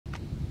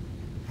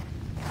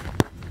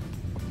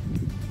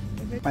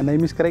My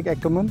name is Craig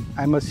Ackerman.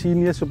 I'm a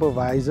senior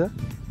supervisor,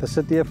 the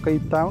City of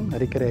Cape Town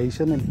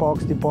Recreation and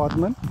Parks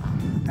Department,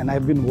 and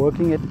I've been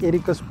working at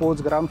Erika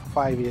Sports Ground for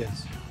 5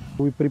 years.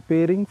 We're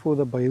preparing for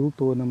the Bayhill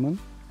tournament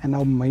and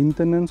our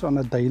maintenance on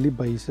a daily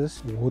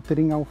basis,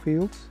 watering our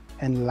fields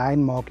and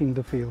line marking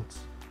the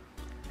fields.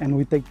 And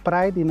we take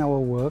pride in our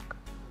work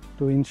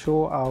to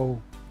ensure our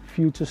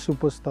future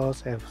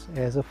superstars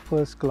has a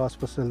first-class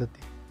facility.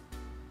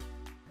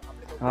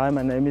 Hi,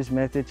 my name is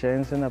Matthew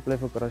Jensen. I play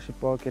for Grassy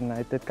Park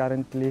United,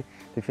 currently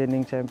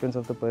defending champions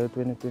of the Bayhill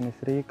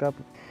 2023 Cup.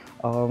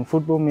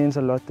 Football means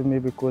a lot to me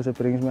because it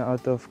brings me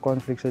out of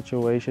conflict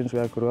situations.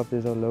 Where I grew up,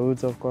 there's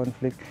loads of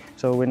conflict.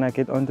 So when I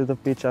get onto the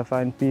pitch, I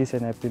find peace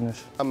and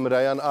happiness. I'm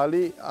Ryan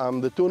Ali.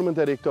 I'm the tournament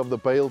director of the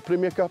Bayhill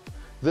Premier Cup.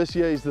 This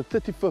year is the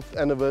 35th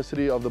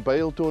anniversary of the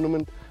Bayhill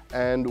tournament,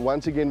 and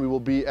once again we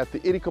will be at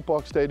the Erika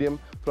Park Stadium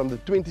from the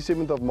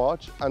 27th of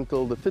March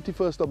until the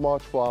 31st of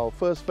March for our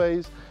first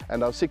phase,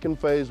 and our second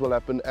phase will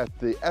happen at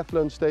the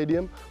Athlone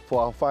Stadium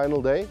for our final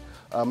day.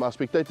 Our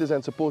spectators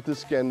and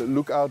supporters can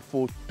look out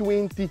for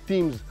 20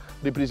 teams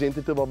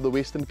representative of the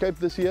Western Cape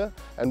this year,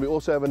 and we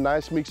also have a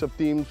nice mix of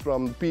teams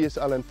from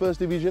PSL and First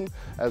Division,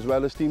 as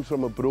well as teams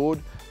from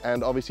abroad,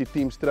 and obviously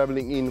teams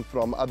travelling in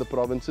from other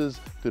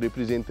provinces to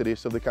represent the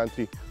rest of the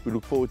country. We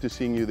look forward to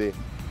seeing you there.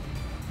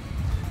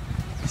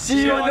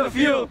 See you on the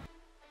field!